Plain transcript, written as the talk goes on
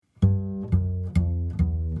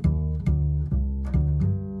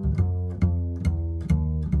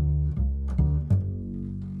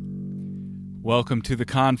Welcome to the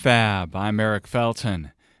Confab. I'm Eric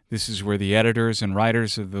Felton. This is where the editors and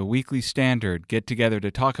writers of the Weekly Standard get together to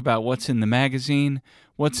talk about what's in the magazine,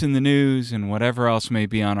 what's in the news, and whatever else may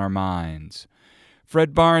be on our minds.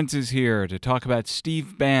 Fred Barnes is here to talk about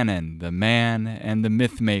Steve Bannon, the man and the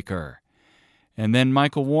myth maker. And then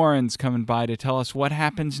Michael Warren's coming by to tell us what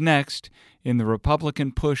happens next in the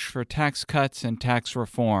Republican push for tax cuts and tax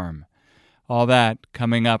reform. All that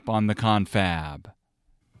coming up on the Confab.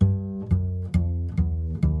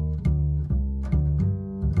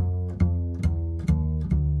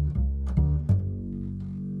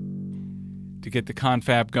 To get the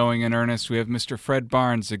confab going in earnest, we have Mr. Fred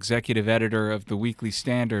Barnes, executive editor of the Weekly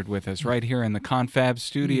Standard, with us right here in the confab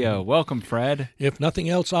studio. Welcome, Fred. If nothing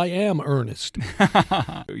else, I am earnest.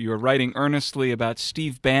 You are writing earnestly about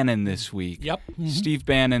Steve Bannon this week. Yep. Mm-hmm. Steve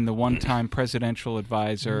Bannon, the one-time presidential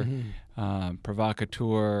advisor,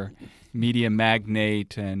 provocateur, media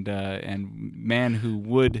magnate, and man who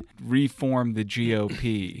would reform the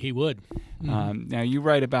GOP. He would. Now, you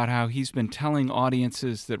write about how he's been telling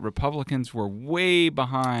audiences that Republicans were way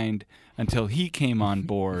behind until he came on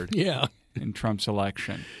board in Trump's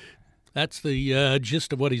election. That's the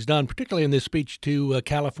gist of what he's done, particularly in this speech to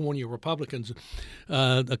California Republicans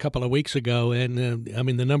a couple of weeks ago. And,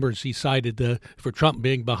 the numbers he cited for Trump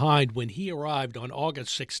being behind when he arrived on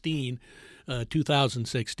August 16,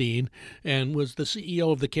 2016, and was the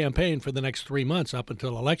CEO of the campaign for the next 3 months up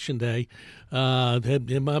until Election Day.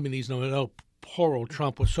 Poor old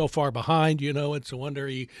Trump was so far behind, it's a wonder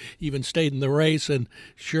he even stayed in the race. And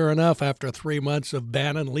sure enough, after 3 months of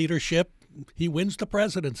Bannon leadership, he wins the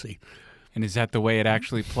presidency. And is that the way it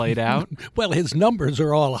actually played out? Well, his numbers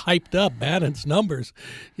are all hyped up, Bannon's numbers.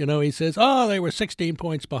 He says, they were 16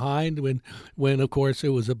 points behind when of course, it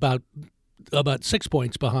was about 6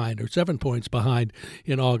 points behind or 7 points behind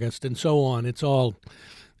in August and so on. It's all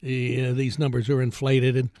these numbers are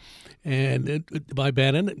inflated and by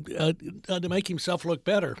Bannon to make himself look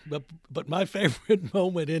better. But my favorite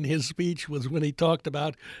moment in his speech was when he talked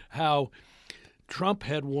about how Trump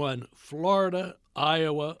had won Florida,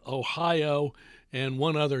 Iowa, Ohio, and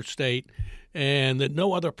one other state, and that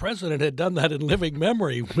no other president had done that in living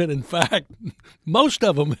memory, when in fact most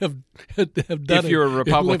of them have done it. If you're a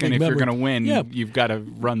Republican, if memory. You're going to win, you've got to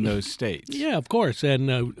run those states. Yeah, of course.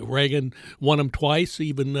 And Reagan won them twice.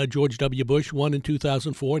 Even George W. Bush won in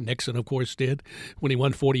 2004. Nixon, of course, did when he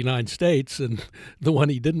won 49 states. And the one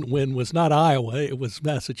he didn't win was not Iowa. It was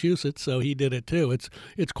Massachusetts, so he did it too. It's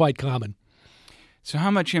quite common. So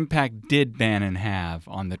how much impact did Bannon have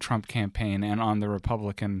on the Trump campaign and on the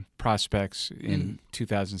Republican prospects in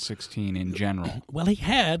 2016 in general? Well, he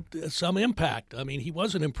had some impact. He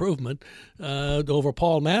was an improvement over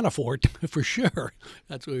Paul Manafort, for sure.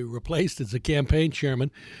 That's who he replaced as a campaign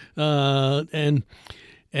chairman.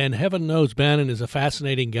 And heaven knows Bannon is a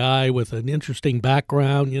fascinating guy with an interesting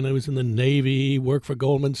background. He was in the Navy, worked for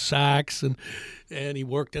Goldman Sachs, and he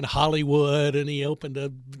worked in Hollywood, and he opened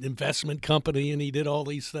an investment company, and he did all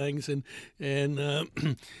these things, and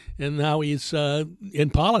now he's in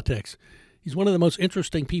politics. He's one of the most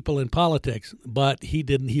interesting people in politics, but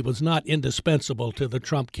he was not indispensable to the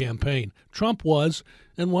Trump campaign. Trump was,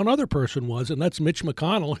 and one other person was, and that's Mitch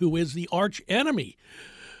McConnell, who is the arch enemy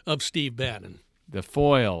of Steve Bannon. The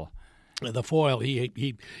foil. Bannon's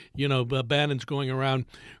going around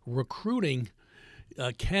recruiting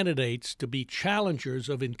candidates to be challengers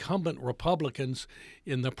of incumbent Republicans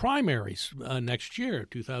in the primaries next year,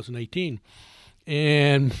 2018.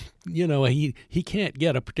 And, he can't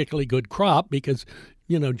get a particularly good crop because,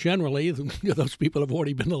 generally those people have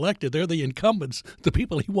already been elected. They're the incumbents, the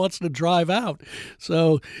people he wants to drive out.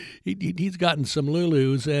 So he's gotten some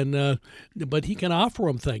Lulus, but he can offer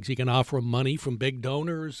them things. He can offer them money from big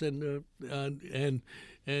donors and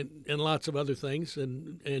lots of other things.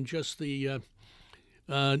 And just the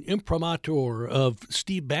imprimatur of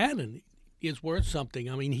Steve Bannon is worth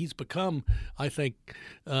something. He's become, I think,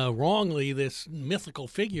 wrongly, this mythical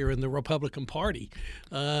figure in the Republican Party.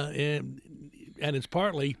 And it's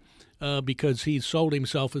partly because he's sold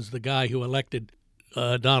himself as the guy who elected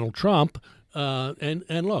Donald Trump.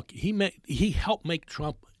 And look, he helped make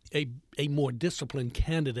Trump a more disciplined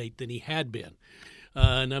candidate than he had been.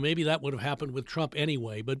 Now, maybe that would have happened with Trump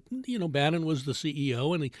anyway, but, Bannon was the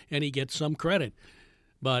CEO, and he gets some credit.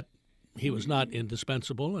 But he was not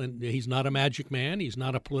indispensable, and he's not a magic man. He's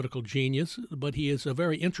not a political genius, but he is a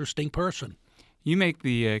very interesting person. You make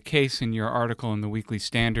the case in your article in the Weekly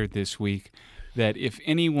Standard this week that if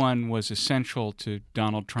anyone was essential to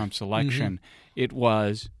Donald Trump's election, it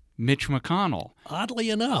was Mitch McConnell. Oddly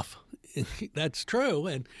enough, That's true,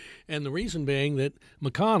 and the reason being that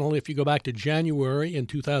McConnell, if you go back to January in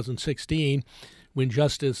 2016, when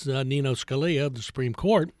Justice Nino Scalia of the Supreme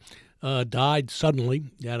Court died suddenly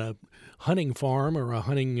at a hunting farm or a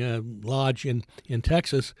hunting lodge in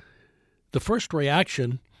Texas, the first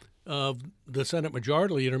reaction of the Senate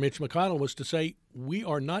Majority Leader, Mitch McConnell, was to say, we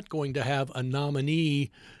are not going to have a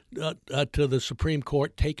nominee to the Supreme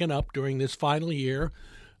Court taken up during this final year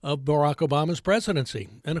of Barack Obama's presidency.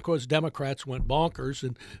 And, of course, Democrats went bonkers,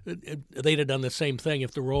 and they'd have done the same thing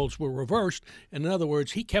if the roles were reversed. And in other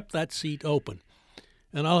words, he kept that seat open.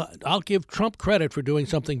 And I'll give Trump credit for doing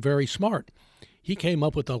something very smart. He came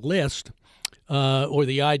up with a list, or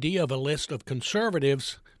the idea of a list of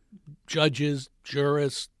conservatives, judges,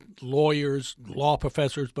 jurists, lawyers, law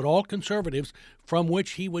professors, but all conservatives, from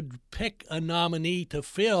which he would pick a nominee to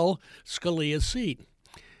fill Scalia's seat.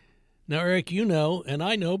 Now, Eric, you know, and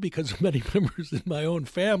I know because of many members in my own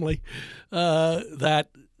family, that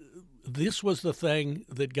this was the thing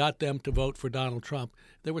that got them to vote for Donald Trump.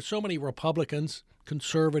 There were so many Republicans,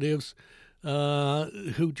 conservatives,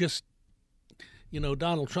 who just,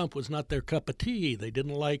 Donald Trump was not their cup of tea. They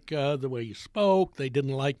didn't like the way he spoke. They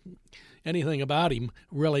didn't like anything about him,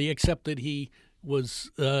 really, except that he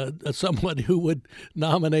was someone who would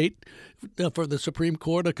nominate for the Supreme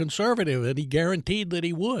Court a conservative, and he guaranteed that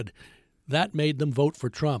he would. That made them vote for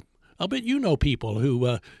Trump. I'll bet you know people who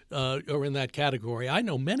are in that category. I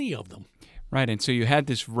know many of them. Right, and so you had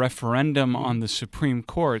this referendum on the Supreme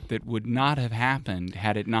Court that would not have happened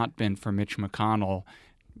had it not been for Mitch McConnell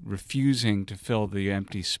refusing to fill the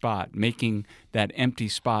empty spot, making that empty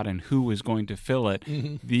spot and who was going to fill it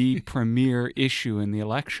the premier issue in the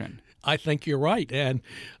election. I think you're right, and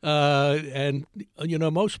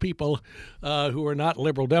most people who are not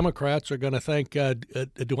liberal Democrats are going to think,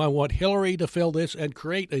 do I want Hillary to fill this and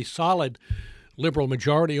create a solid liberal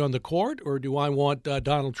majority on the court, or do I want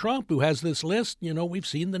Donald Trump, who has this list? We've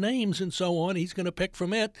seen the names and so on. He's going to pick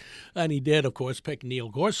from it, and he did, of course, pick Neil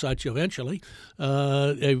Gorsuch eventually.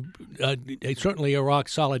 Certainly a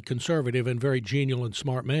rock-solid conservative and very genial and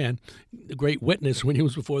smart man. A great witness when he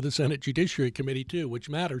was before the Senate Judiciary Committee, too, which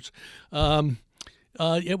matters.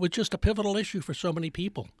 It was just a pivotal issue for so many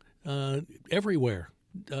people everywhere.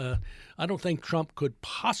 I don't think Trump could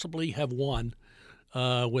possibly have won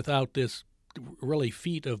without this really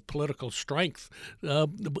feat of political strength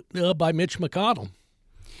by Mitch McConnell.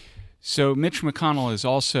 So Mitch McConnell is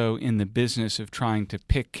also in the business of trying to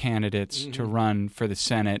pick candidates to run for the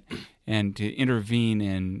Senate and to intervene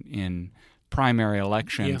in primary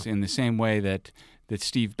elections in the same way that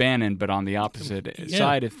Steve Bannon, but on the opposite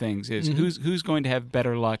side of things, is who's going to have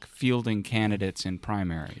better luck fielding candidates in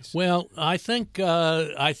primaries? Well, I think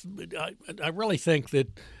I really think that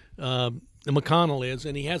McConnell is,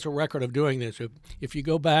 and he has a record of doing this. If you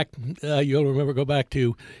go back, you'll remember,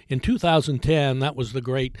 to in 2010, that was the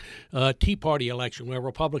great Tea Party election where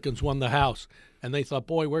Republicans won the House. And they thought,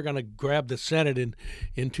 boy, we're going to grab the Senate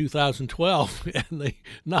in 2012. And they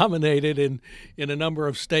nominated in a number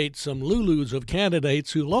of states some Lulus of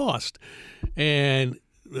candidates who lost. And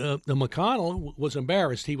the McConnell was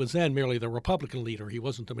embarrassed. He was then merely the Republican leader. He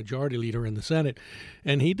wasn't the majority leader in the Senate,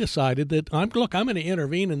 and he decided that I'm going to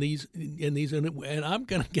intervene in these, and I'm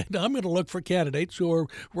going to look for candidates who are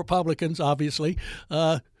Republicans, obviously,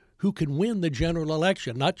 who can win the general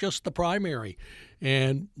election, not just the primary.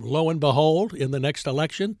 And lo and behold, in the next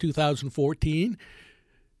election, 2014.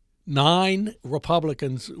 9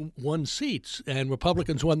 Republicans won seats, and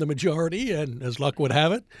Republicans won the majority, and as luck would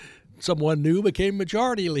have it, someone new became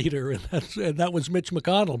majority leader, and that was Mitch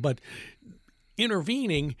McConnell. But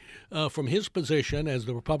intervening from his position as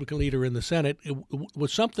the Republican leader in the Senate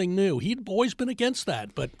was something new. He'd always been against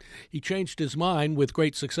that, but he changed his mind with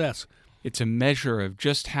great success. It's a measure of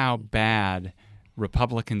just how bad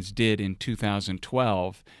Republicans did in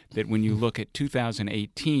 2012 that when you look at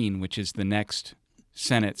 2018, which is the next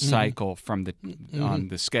Senate cycle from on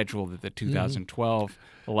the schedule that the 2012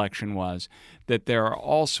 election was, that there are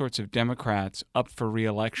all sorts of Democrats up for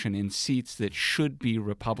re-election in seats that should be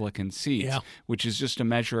Republican seats, which is just a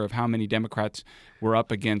measure of how many Democrats were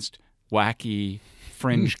up against wacky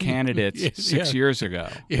fringe candidates 6 years ago.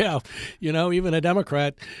 Yeah. Even a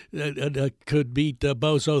Democrat could beat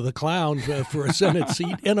Bozo the Clown for a Senate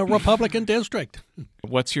seat in a Republican district.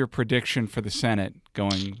 What's your prediction for the Senate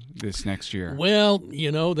going this next year? Well,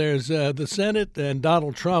 there's the Senate and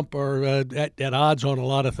Donald Trump are at odds on a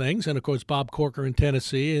lot of things. And, of course, Bob Corker in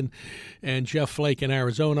Tennessee and Jeff Flake in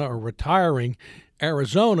Arizona are retiring.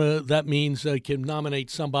 Arizona, that means they can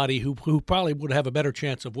nominate somebody who probably would have a better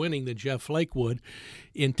chance of winning than Jeff Flake would.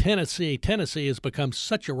 In Tennessee has become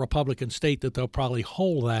such a Republican state that they'll probably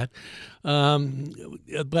hold that.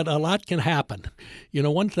 But a lot can happen.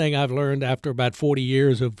 One thing I've learned after about 40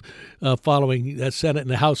 years of following the Senate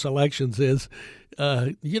and the House elections is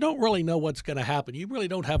you don't really know what's going to happen. You really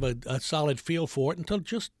don't have a solid feel for it until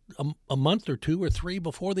just a month or two or three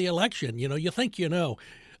before the election. You think you know.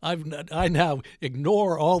 I now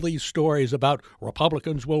ignore all these stories about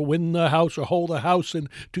Republicans will win the House or hold the House in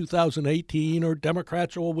 2018 or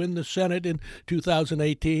Democrats will win the Senate in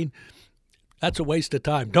 2018. That's a waste of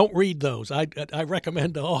time. Don't read those. I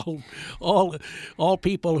recommend to all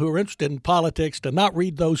people who are interested in politics to not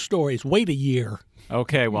read those stories. Wait a year.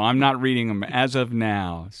 Okay, well, I'm not reading them as of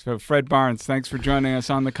now. So, Fred Barnes, thanks for joining us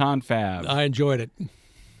on the Confab. I enjoyed it.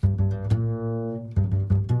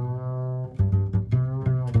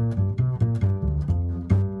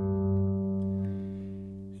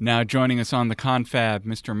 Now joining us on the Confab,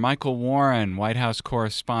 Mr. Michael Warren, White House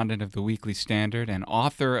correspondent of the Weekly Standard and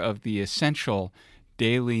author of the essential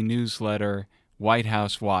daily newsletter White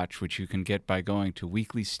House Watch, which you can get by going to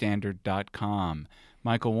weeklystandard.com.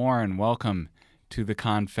 Michael Warren, welcome to the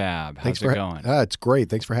Confab. How's it going? It's great.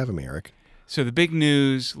 Thanks for having me, Eric. So the big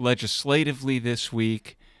news legislatively this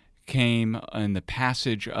week came in the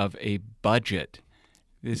passage of a budget.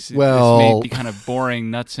 This may be kind of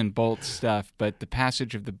boring nuts and bolts stuff, but the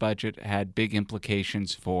passage of the budget had big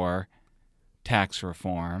implications for tax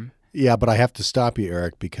reform. Yeah, but I have to stop you,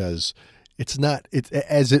 Eric, because it's not. It's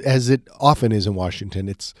as it often is in Washington.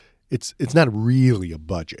 It's not really a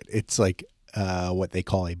budget. It's like what they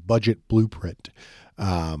call a budget blueprint,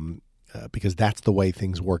 because that's the way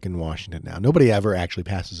things work in Washington now. Nobody ever actually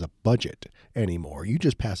passes a budget anymore. You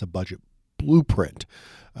just pass a budget blueprint.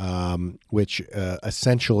 Which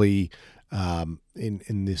essentially,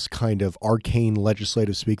 in this kind of arcane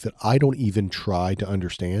legislative speak that I don't even try to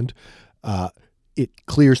understand, it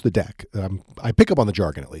clears the deck. I pick up on the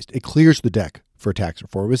jargon at least. It clears the deck for tax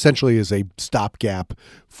reform. It essentially is a stopgap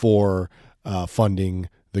for funding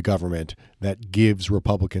the government that gives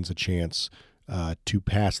Republicans a chance to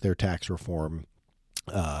pass their tax reform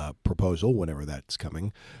proposal, whenever that's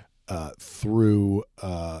coming. Through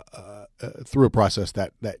a process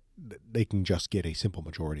that they can just get a simple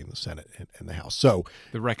majority in the Senate and the House. So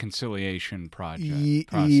the reconciliation process.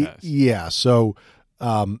 Yeah. So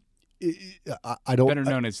I don't. Better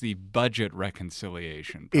known as the budget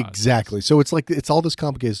reconciliation process. Exactly. So it's all this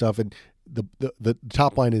complicated stuff, and the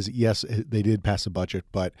top line is yes, they did pass a budget,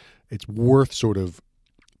 but it's worth sort of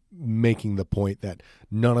making the point that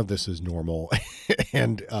none of this is normal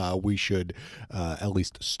and we should at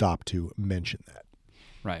least stop to mention that.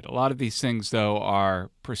 Right. A lot of these things, though,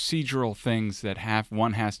 are procedural things that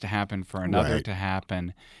one has to happen for another to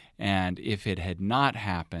happen. And if it had not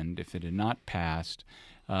happened, if it had not passed,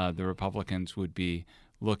 the Republicans would be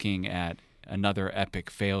looking at another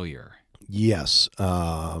epic failure. Yes.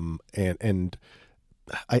 And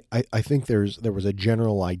I think there was a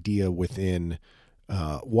general idea within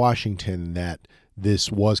Washington that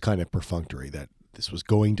this was kind of perfunctory, that this was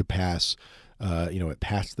going to pass. It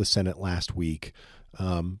passed the Senate last week,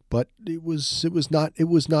 but it was not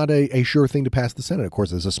a sure thing to pass the Senate. Of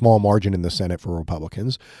course, there's a small margin in the Senate for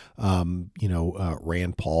Republicans. Rand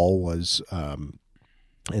Paul was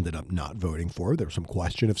ended up not voting for it. There was some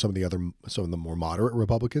question of some of the more moderate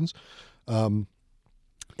Republicans, there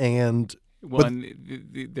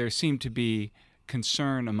seemed to be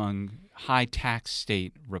concern among high tax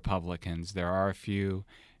state Republicans. There are a few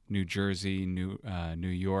New Jersey, New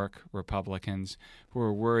York Republicans who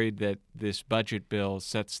are worried that this budget bill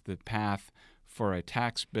sets the path for a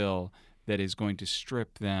tax bill that is going to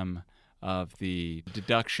strip them of the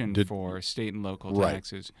deduction for state and local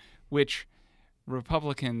taxes, which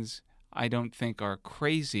Republicans, I don't think, are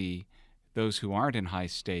crazy. Those who aren't in high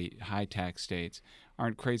tax states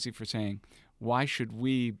aren't crazy for saying, why should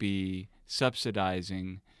we be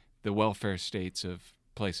subsidizing the welfare states of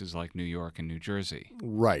places like New York and New Jersey?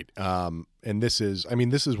 Right. And this is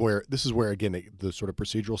where again the sort of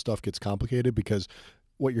procedural stuff gets complicated, because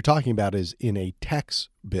what you're talking about is in a tax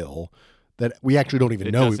bill that we actually don't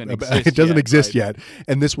even know it doesn't exist yet.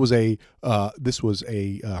 And this was a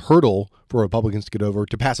hurdle for Republicans to get over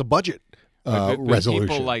to pass a budget resolution.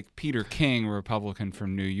 People like Peter King, Republican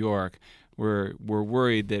from New York, were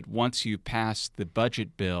worried that once you pass the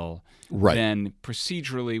budget bill, then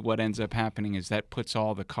procedurally what ends up happening is that puts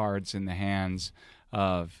all the cards in the hands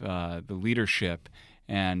of the leadership,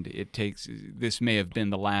 and this may have been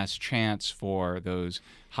the last chance for those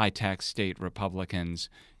high-tax state Republicans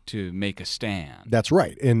to make a stand. That's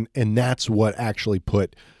right, and that's what actually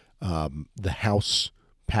put the House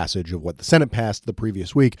passage of what the Senate passed the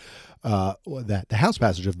previous week, that the House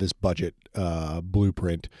passage of this budget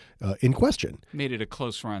blueprint in question. Made it a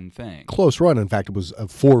close run thing. Close run. In fact, it was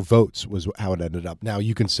 4 votes was how it ended up. Now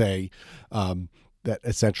you can say that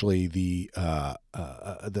essentially the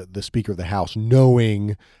Speaker of the House,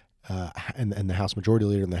 knowing and the House Majority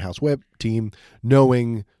Leader and the House Whip team,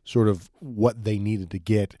 knowing sort of what they needed to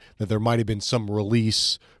get, that there might have been some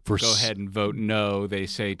release for... Go ahead and vote no, they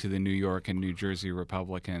say to the New York and New Jersey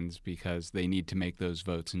Republicans, because they need to make those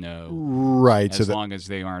votes no. Right. As long as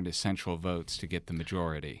they aren't essential votes to get the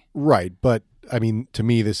majority. Right. But, I mean, to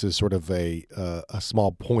me, this is sort of a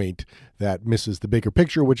small point that misses the bigger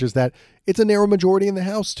picture, which is that it's a narrow majority in the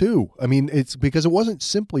House, too. I mean, it's because it wasn't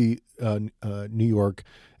simply New York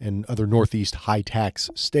and other Northeast high-tax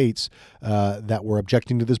states that were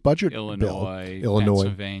objecting to this budget bill. Illinois,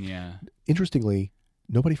 Pennsylvania. Interestingly,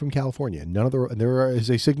 nobody from California. There is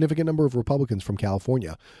a significant number of Republicans from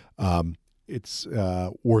California. It's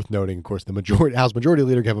worth noting, of course, the House Majority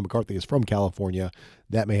Leader, Kevin McCarthy, is from California.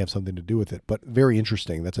 That may have something to do with it, but very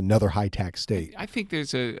interesting. That's another high-tax state. I think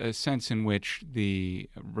there's a sense in which the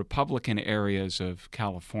Republican areas of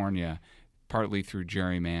California, partly through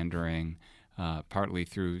gerrymandering, partly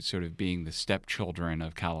through sort of being the stepchildren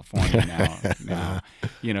of California now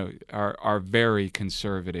are very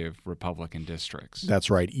conservative Republican districts.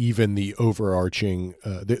 That's right. Even the overarching,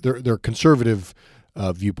 their conservative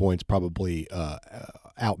viewpoints probably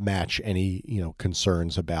outmatch any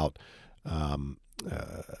concerns about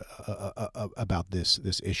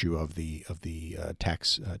this issue of the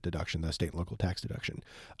tax deduction, the state and local tax deduction.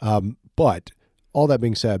 But all that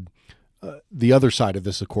being said, the other side of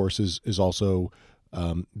this, of course, is also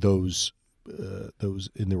those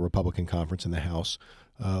in the Republican conference in the House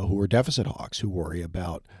who are deficit hawks, who worry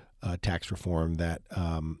about tax reform that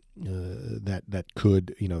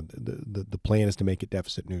could, the plan is to make it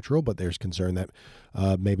deficit neutral, but there's concern that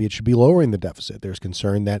maybe it should be lowering the deficit. There's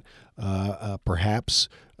concern that perhaps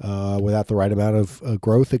without the right amount of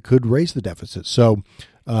growth, it could raise the deficit. So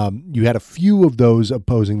you had a few of those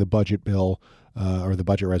opposing the budget bill or the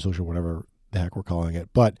budget resolution, whatever the heck we're calling it.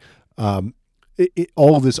 But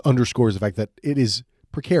all of this underscores the fact that it is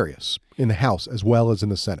precarious in the House as well as in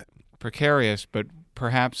the Senate. Precarious, but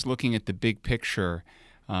perhaps looking at the big picture,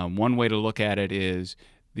 one way to look at it is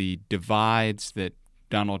the divides that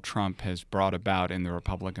Donald Trump has brought about in the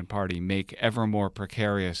Republican Party make ever more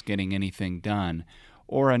precarious getting anything done.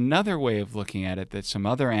 Or another way of looking at it that some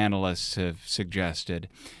other analysts have suggested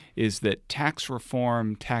is that tax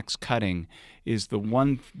reform, tax cutting is the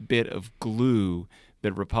one bit of glue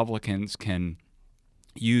that Republicans can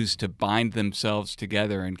use to bind themselves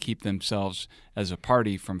together and keep themselves as a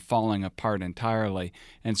party from falling apart entirely.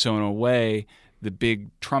 And so in a way, the big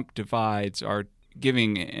Trump divides are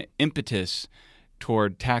giving impetus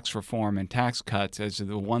toward tax reform and tax cuts as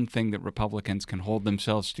the one thing that Republicans can hold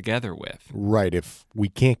themselves together with. Right. If we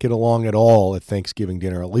can't get along at all at Thanksgiving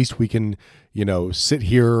dinner, at least we can, sit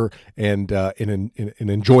here and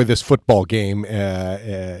enjoy this football game,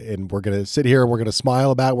 and we're going to sit here and we're going to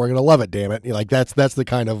smile about it. We're going to love it, damn it. That's the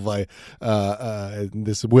kind of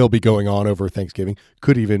this will be going on over Thanksgiving.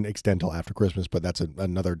 Could even extend till after Christmas, but that's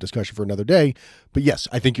another discussion for another day. But yes,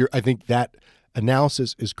 I think that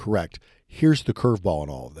analysis is correct. Here's the curveball in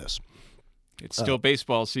all of this. It's still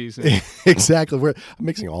baseball season. Exactly. I'm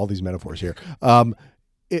mixing all these metaphors here. And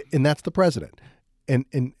that's the president. And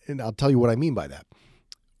I'll tell you what I mean by that.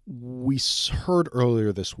 We heard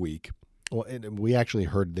earlier this week, and we actually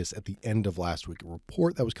heard this at the end of last week, a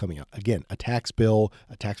report that was coming out. Again, a tax bill,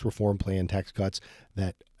 a tax reform plan, tax cuts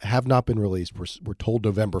that have not been released. We're told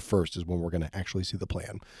November 1st is when we're going to actually see the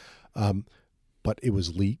plan. But it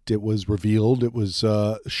was leaked, it was revealed, it was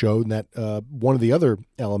shown that one of the other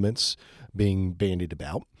elements being bandied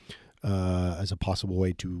about as a possible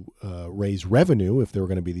way to raise revenue, if there were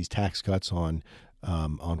going to be these tax cuts on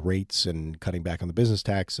rates and cutting back on the business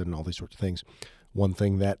tax and all these sorts of things. One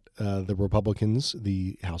thing that the Republicans,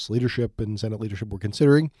 the House leadership and Senate leadership were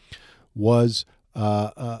considering was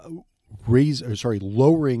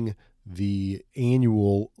lowering the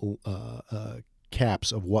annual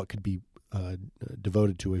caps of what could be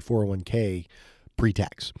devoted to a 401k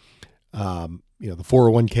pre-tax. The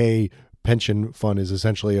 401k pension fund is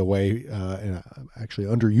essentially a way, actually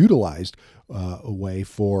underutilized, a way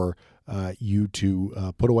for you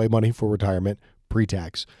to put away money for retirement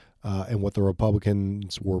pre-tax. And what the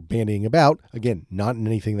Republicans were bandying about, again, not in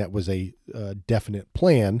anything that was a definite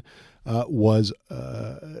plan, was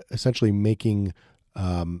essentially making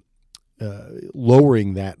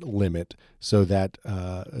lowering that limit so that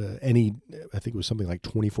any, I think it was something like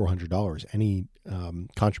 $2,400, any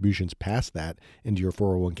contributions past that into your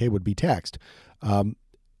 401k would be taxed.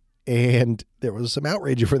 And there was some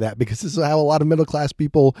outrage for that because this is how a lot of middle class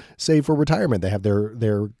people save for retirement. They have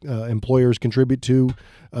their employers contribute to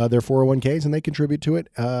their 401ks, and they contribute to it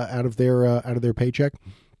out of their paycheck.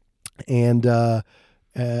 And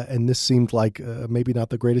this seemed like maybe not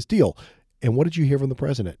the greatest deal. And what did you hear from the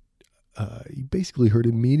president? You basically heard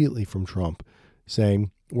immediately from Trump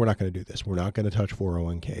saying, we're not going to do this. We're not going to touch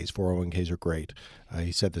 401ks. 401ks are great.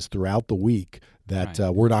 He said this throughout the week that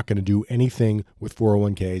we're not going to do anything with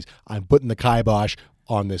 401ks. I'm putting the kibosh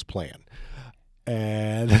on this plan.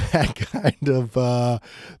 And that kind of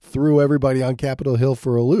threw everybody on Capitol Hill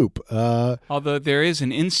for a loop. Although there is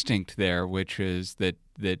an instinct there, which is that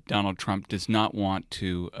Donald Trump does not want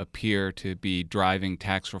to appear to be driving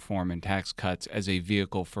tax reform and tax cuts as a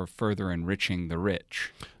vehicle for further enriching the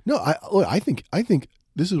rich. No, I think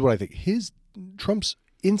this is what I think. Trump's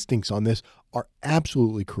instincts on this are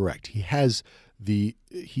absolutely correct. He has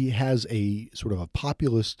a sort of a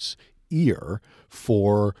populist's ear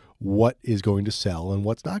for what is going to sell and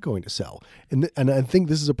what's not going to sell. And I think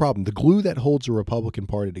this is a problem. The glue that holds the Republican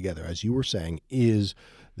Party together, as you were saying, is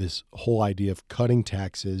this whole idea of cutting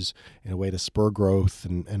taxes in a way to spur growth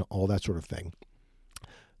and all that sort of thing.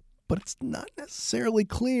 But it's not necessarily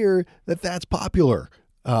clear that that's popular.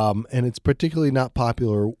 And it's particularly not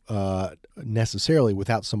popular necessarily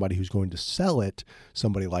without somebody who's going to sell it,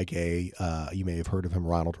 somebody like you may have heard of him,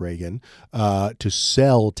 Ronald Reagan, to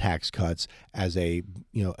sell tax cuts as a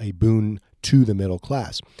boon to the middle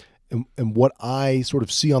class. And what I sort of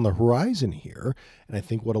see on the horizon here, and I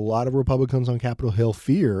think what a lot of Republicans on Capitol Hill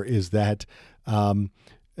fear, is that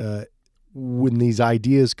when these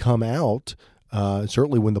ideas come out,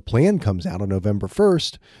 certainly when the plan comes out on November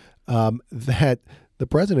 1st, that the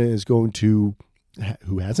president is going to,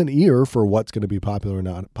 who has an ear for what's going to be popular or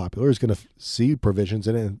not popular, is going to see provisions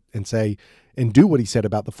in it and say, and do what he said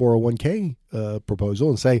about the 401k proposal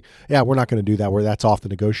and say, yeah, we're not going to do that. That's off the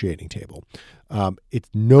negotiating table. It's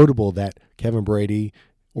notable that Kevin Brady,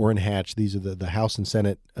 Orrin Hatch, these are the House and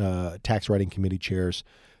Senate tax writing committee chairs,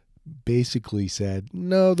 basically said,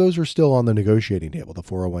 no, those are still on the negotiating table, the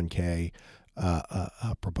 401k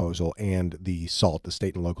proposal and the SALT, the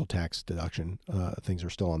state and local tax deduction, things are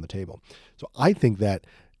still on the table. So I think that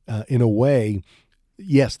in a way,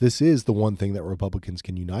 yes, this is the one thing that Republicans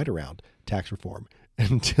can unite around, tax reform,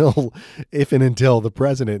 until the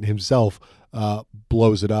president himself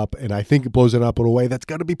blows it up. And I think it blows it up in a way that's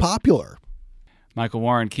going to be popular. Michael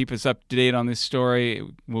Warren, keep us up to date on this story.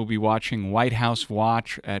 We'll be watching White House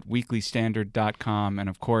Watch at weeklystandard.com and,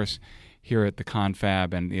 of course, here at the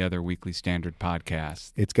Confab and the other Weekly Standard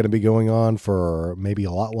podcasts. It's going to be going on for maybe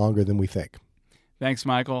a lot longer than we think. Thanks,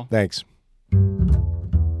 Michael. Thanks.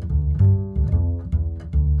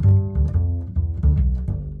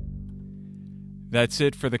 That's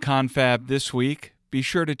it for the Confab this week. Be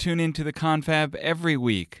sure to tune into the Confab every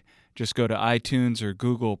week. Just go to iTunes or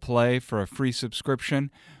Google Play for a free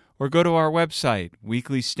subscription, or go to our website,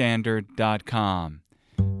 weeklystandard.com.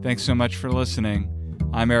 Thanks so much for listening.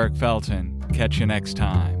 I'm Eric Felton. Catch you next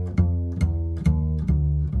time.